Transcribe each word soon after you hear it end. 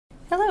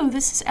Hello,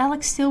 this is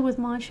Alex Steele with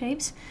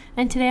ModShapes,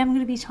 and today I'm going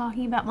to be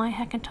talking about my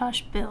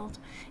HackinTosh build.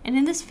 And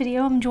in this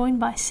video, I'm joined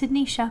by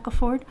Sydney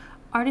Shackelford,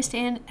 artist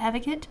and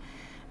advocate,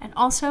 and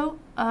also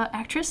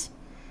actress,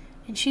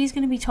 and she's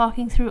going to be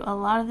talking through a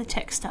lot of the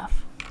tech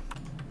stuff.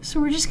 So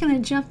we're just going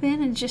to jump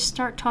in and just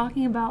start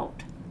talking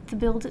about the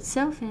build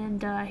itself,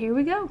 and here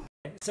we go.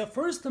 So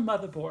first, the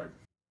motherboard.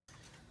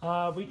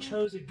 We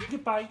chose a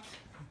Gigabyte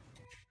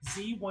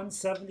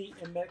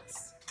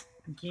Z170MX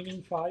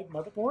Gaming 5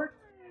 motherboard.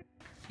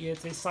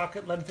 It's a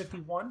socket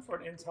 1151 for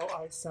an Intel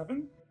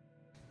i7.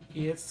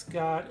 It's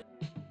got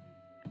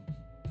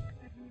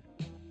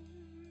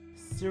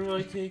Serial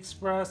ATA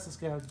Express, it's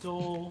got a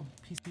dual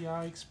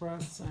PCI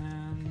Express,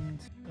 and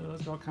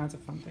there's all kinds of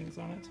fun things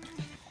on it.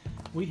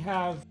 We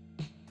have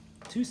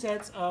two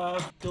sets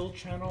of dual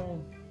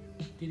channel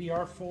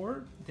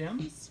DDR4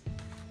 DIMMs,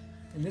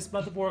 and this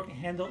motherboard can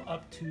handle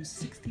up to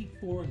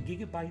 64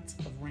 gigabytes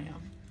of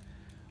RAM.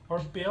 Our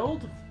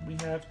build, we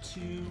have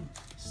two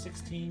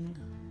 16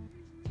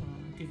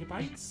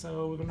 gigabytes,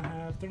 so we're going to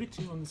have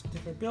 32 on this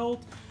particular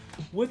build,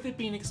 with it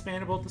being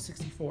expandable to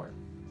 64.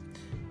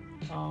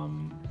 It's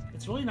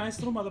a really nice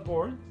little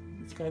motherboard.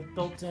 It's got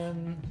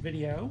built-in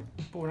video,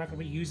 but we're not going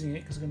to be using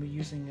it because we're going to be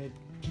using a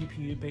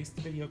GPU-based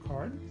video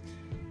card.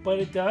 But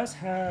it does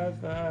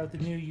have the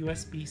new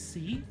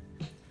USB-C,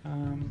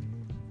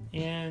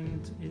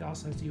 and it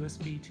also has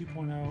USB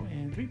 2.0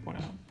 and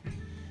 3.0.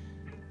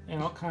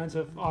 and all kinds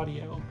of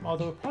audio.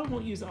 Although we probably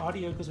won't use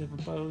audio because we have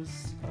a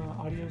Bose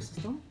audio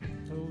system,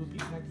 so we'll be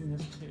connecting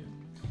this too.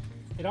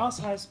 It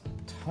also has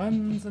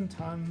tons and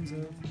tons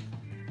of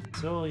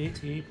auxiliary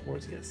ATA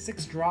ports. It has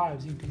 6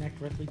 drives you can connect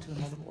directly to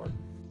the motherboard.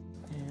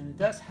 And it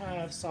does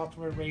have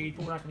software RAID,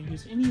 but we're not going to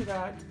use any of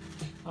that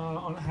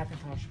on a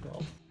HackinTosh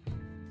build.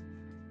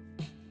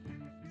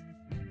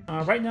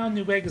 Right now,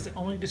 Newegg is the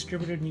only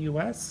distributor in the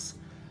US,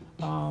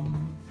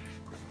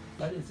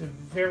 but it's a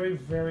very,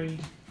 very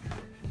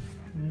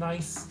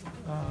nice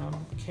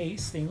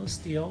case, stainless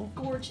steel.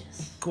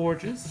 Gorgeous.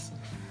 Gorgeous.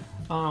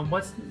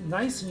 What's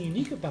nice and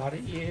unique about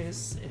it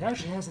is it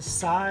actually has a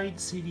side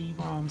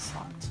CD-ROM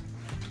slot.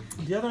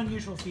 The other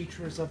unusual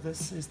features of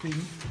this is the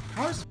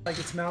power supply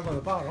gets mounted on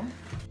the bottom.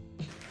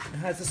 It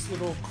has this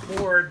little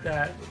cord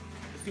that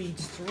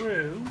feeds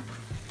through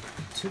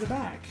to the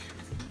back,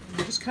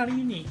 which is kind of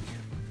unique.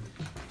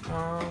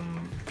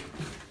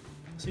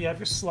 So you have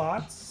your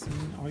slots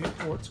and all your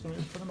ports going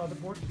in for the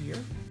motherboard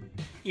here.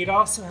 It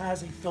also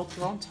has a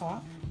filter on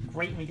top,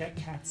 great when you got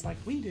cats like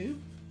we do.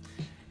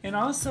 And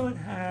also it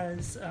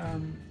has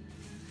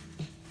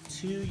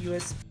 2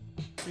 USB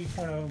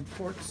 3.0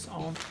 ports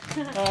on.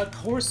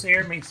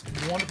 Corsair makes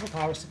wonderful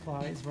power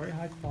supplies, very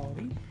high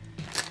quality.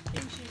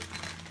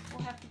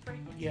 We'll have to break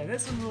it. Yeah,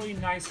 there's some really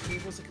nice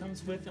cables it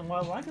comes with, and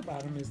what I like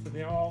about them is that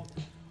they all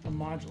are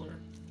modular.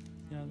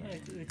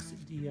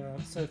 You know,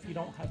 so if you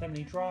don't have that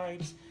many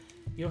drives,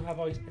 you don't have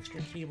all these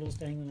extra cables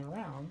dangling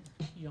around.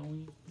 You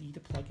only need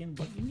to plug in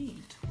what you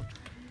need.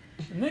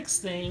 The next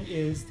thing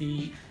is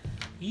the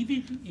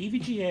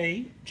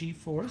EVGA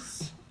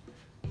GeForce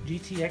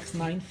GTX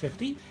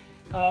 950.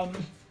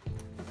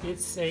 It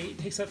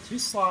takes up 2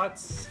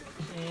 slots,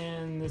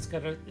 and it's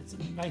a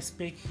nice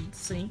big heat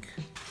sink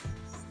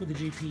with the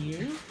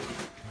GPU.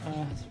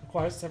 It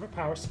requires a separate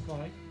power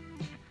supply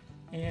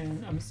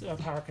and a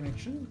power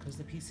connection because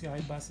the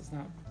PCI bus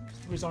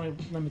is only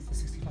limited to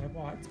 65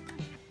 watts.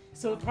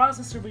 So the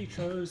processor, we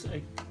chose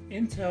a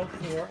Intel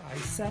Core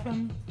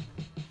i7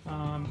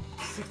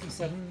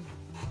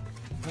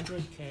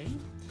 6700K,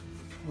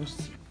 which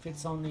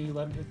fits on the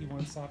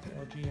 1151 socket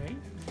LGA.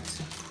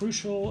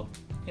 Crucial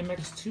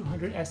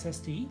MX200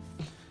 SSD.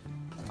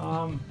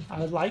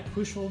 I like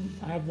Crucial.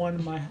 I have one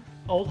in my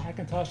old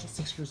HackinTosh that's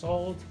 6 years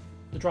old.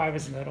 The drive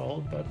isn't that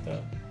old, but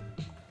the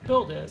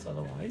build is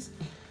otherwise.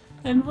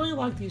 And really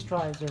like these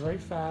drives. They're very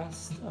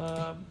fast.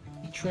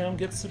 Trim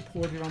gets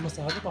supported almost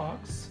out of the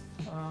box.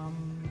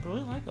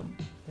 Really like them.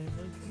 They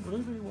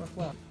really work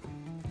well.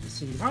 The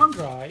CD-ROM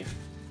drive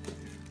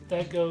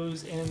that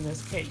goes in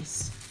this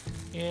case,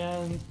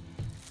 and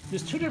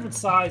there's 2 different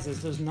sizes.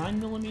 There's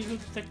 9mm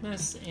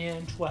thickness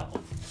and 12.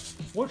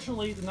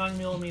 Fortunately, the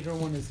 9mm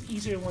one is the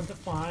easier one to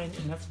find,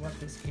 and that's what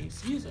this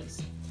case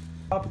uses.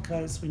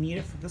 Because we need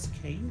it for this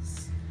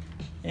case,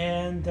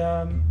 and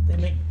they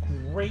make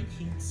great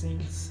heat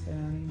sinks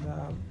and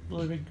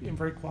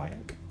very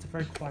quiet. It's a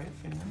very quiet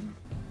fan.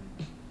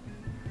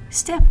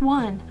 Step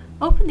 1.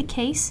 Open the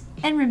case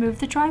and remove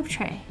the drive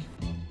tray.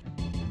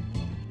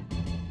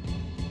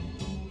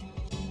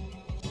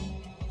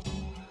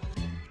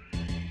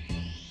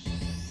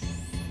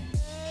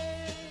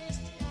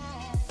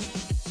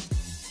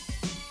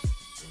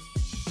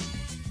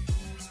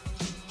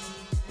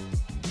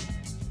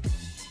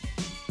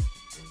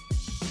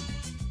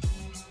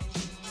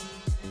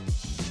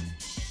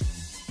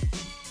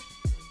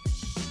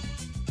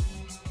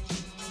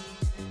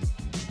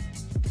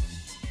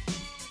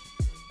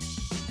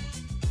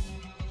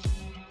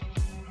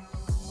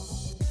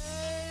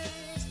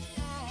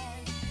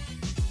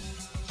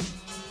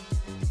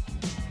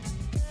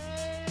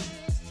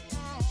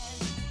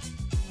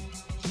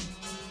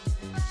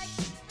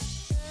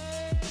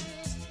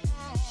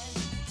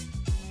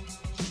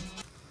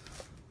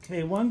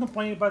 Okay, one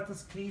complaint about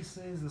this case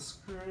is the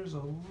screws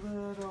are a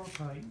little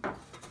tight.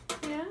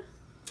 Yeah?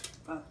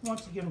 But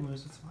once you get them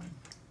loose, it's fine.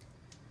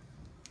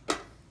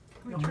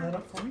 You hold that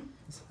up for me?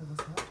 Let's hold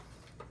this up.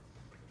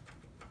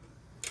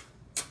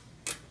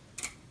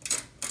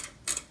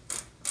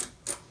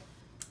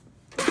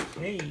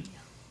 Okay.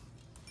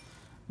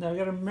 Now you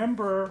gotta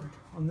remember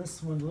on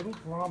this one, little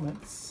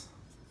grommets,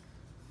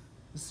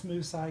 the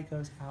smooth side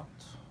goes out.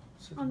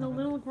 So On the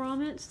little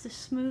grommets, the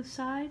smooth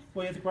side?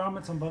 Well, you have the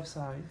grommets on both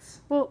sides.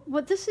 Well,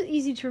 this is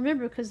easy to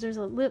remember because there's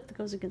a lip that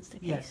goes against the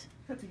case. Yes,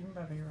 that's even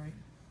better, you're right.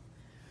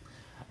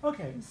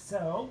 Okay,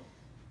 so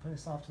put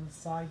this off to the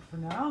side for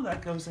now.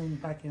 That goes in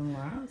back in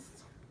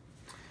last.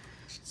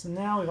 So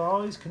now we have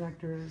all these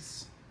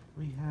connectors.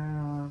 We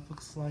have,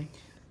 looks like,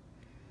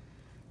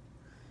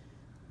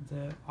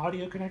 the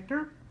audio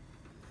connector.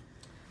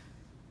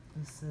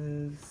 This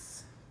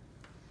is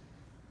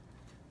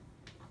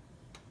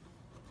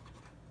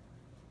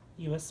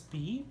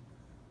USB,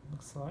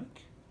 looks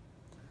like.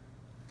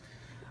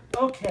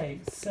 Okay,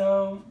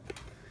 so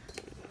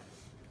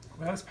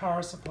that's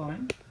power supply.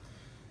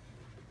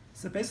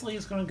 So basically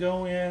it's going to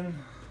go in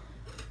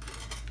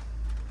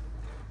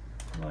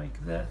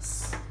like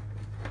this.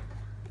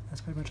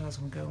 That's pretty much how it's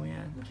going to go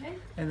in. Okay.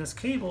 And this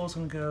cable is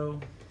going to go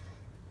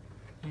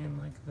in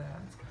like that.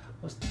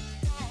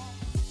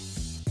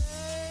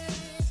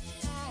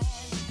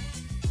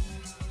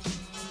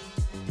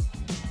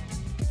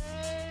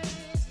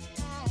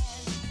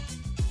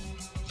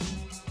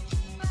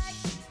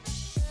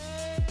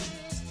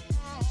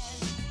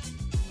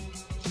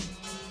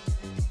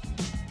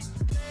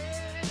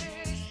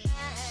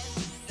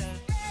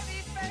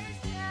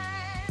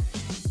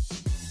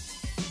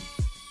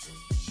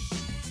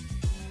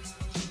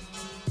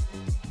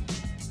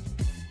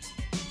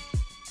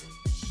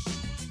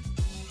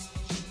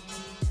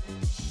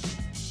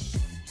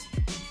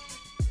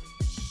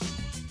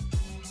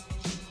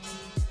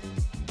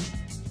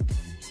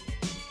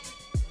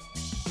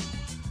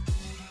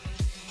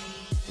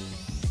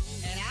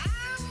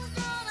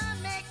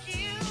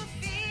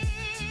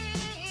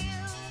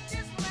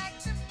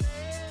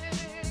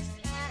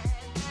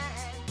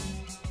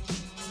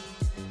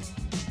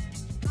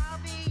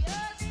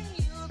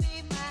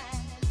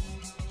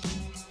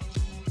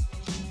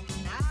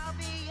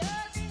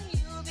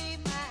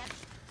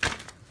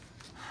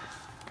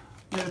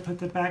 You gotta put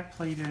the back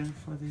plate in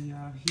for the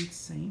heat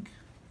sink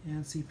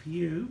and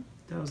CPU.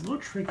 That was a little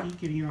tricky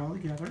getting it all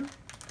together.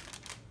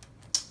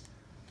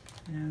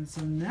 And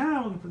so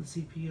now we put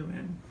the CPU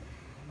in.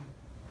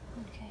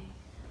 Okay.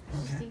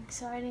 This is the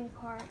exciting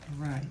part.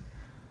 Right.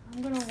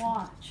 I'm gonna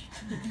watch.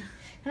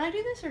 Can I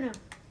do this or no?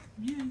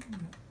 Yeah, you can do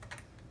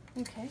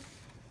it. Okay.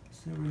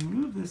 So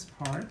remove this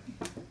part.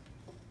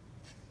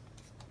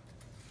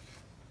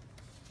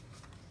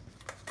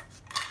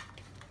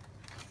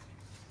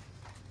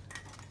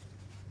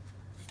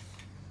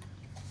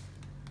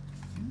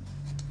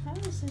 How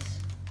is this?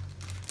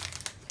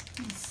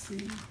 Let's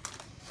see.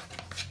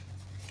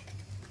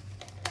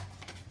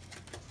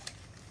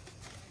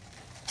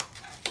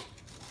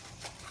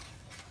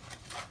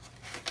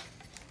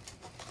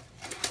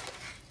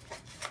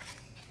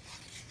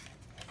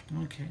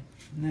 Okay,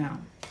 now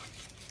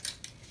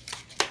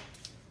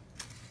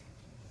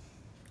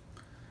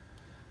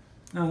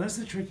this is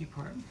the tricky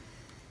part.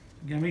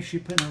 You gotta make sure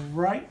you put in the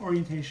right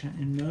orientation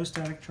and no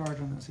static charge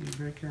on this, so you're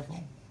very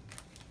careful.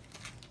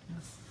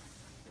 Yes.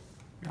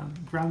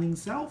 Grounding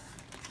self.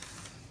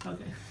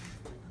 Okay.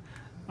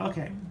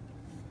 Okay.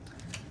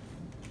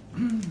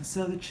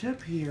 So the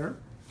chip here,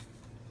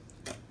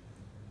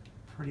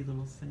 pretty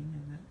little thing,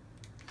 isn't it?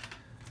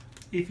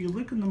 If you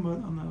look on the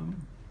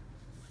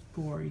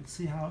board, you can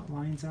see how it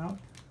lines out.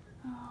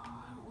 Oh,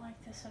 I don't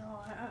like this at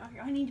all.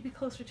 I need to be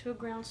closer to a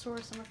ground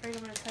source. I'm afraid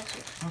I'm going to touch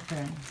it.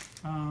 Okay.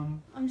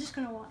 I'm just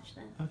going to watch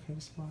then. Okay,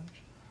 just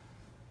watch.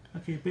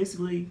 Okay,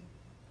 basically,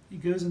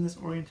 it goes in this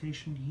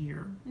orientation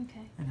here.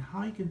 Okay. And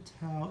how you can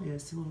tell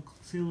is see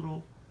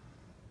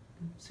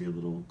a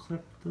little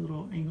clip, the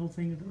little angle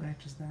thing that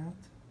matches that.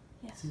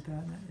 Yes. See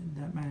that?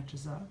 That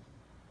matches up.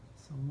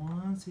 So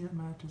once it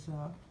matches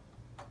up,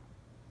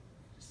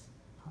 just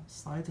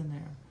slides in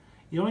there.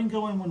 You only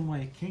go in one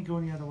way. It can't go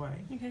any other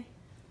way. Okay.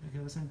 It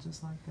goes in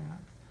just like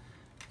that.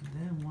 And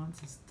then once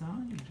it's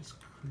done, you just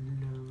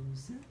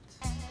close it.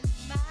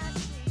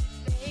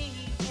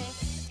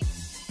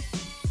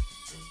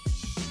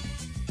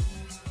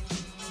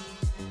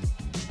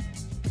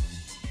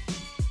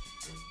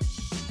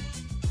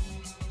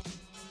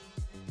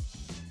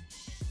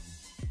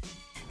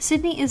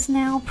 Sydney is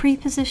now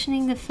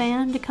pre-positioning the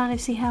fan to kind of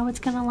see how it's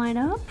going to line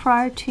up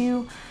prior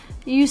to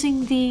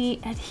using the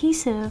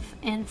adhesive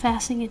and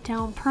fastening it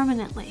down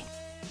permanently.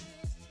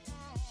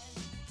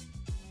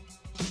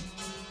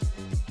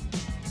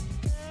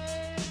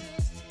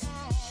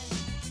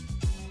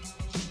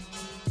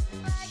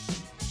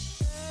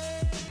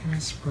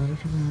 Spread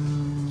it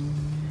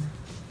around.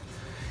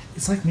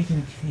 It's like making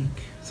a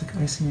cake. It's like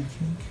icing a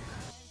cake.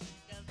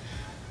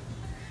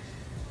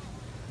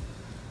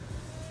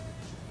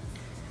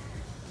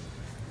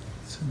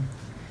 Some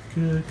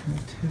good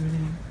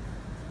connectivity.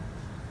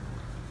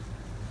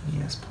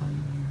 Yes, plenty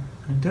here.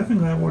 I'm definitely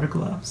glad I wore the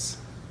gloves.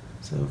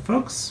 So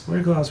folks,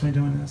 wear gloves when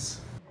you're doing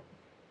this.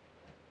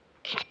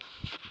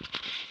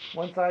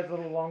 One side's a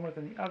little longer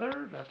than the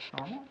other, that's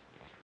normal.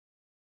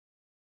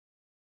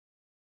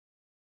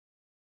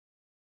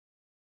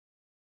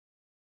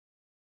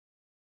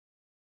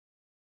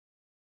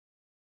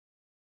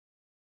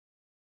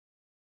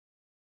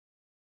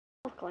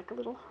 Look like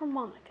little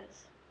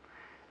harmonicas.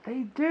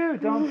 They do,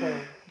 don't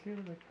they? They do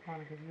look like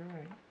harmonicas, you're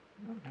right.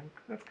 Okay,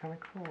 that's kind of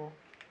cool.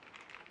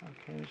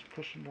 Okay, just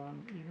push them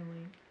down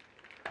evenly.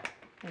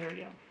 There we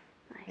go.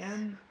 Nice.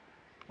 And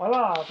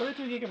voila,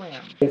 32 gig of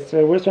RAM. Okay,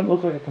 so we're starting to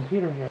look like a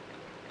computer here.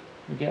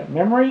 We got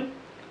memory,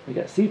 we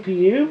got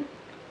CPU.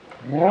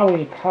 Now we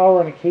need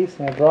power and a case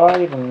and a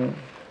drive, and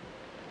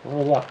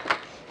we're luck.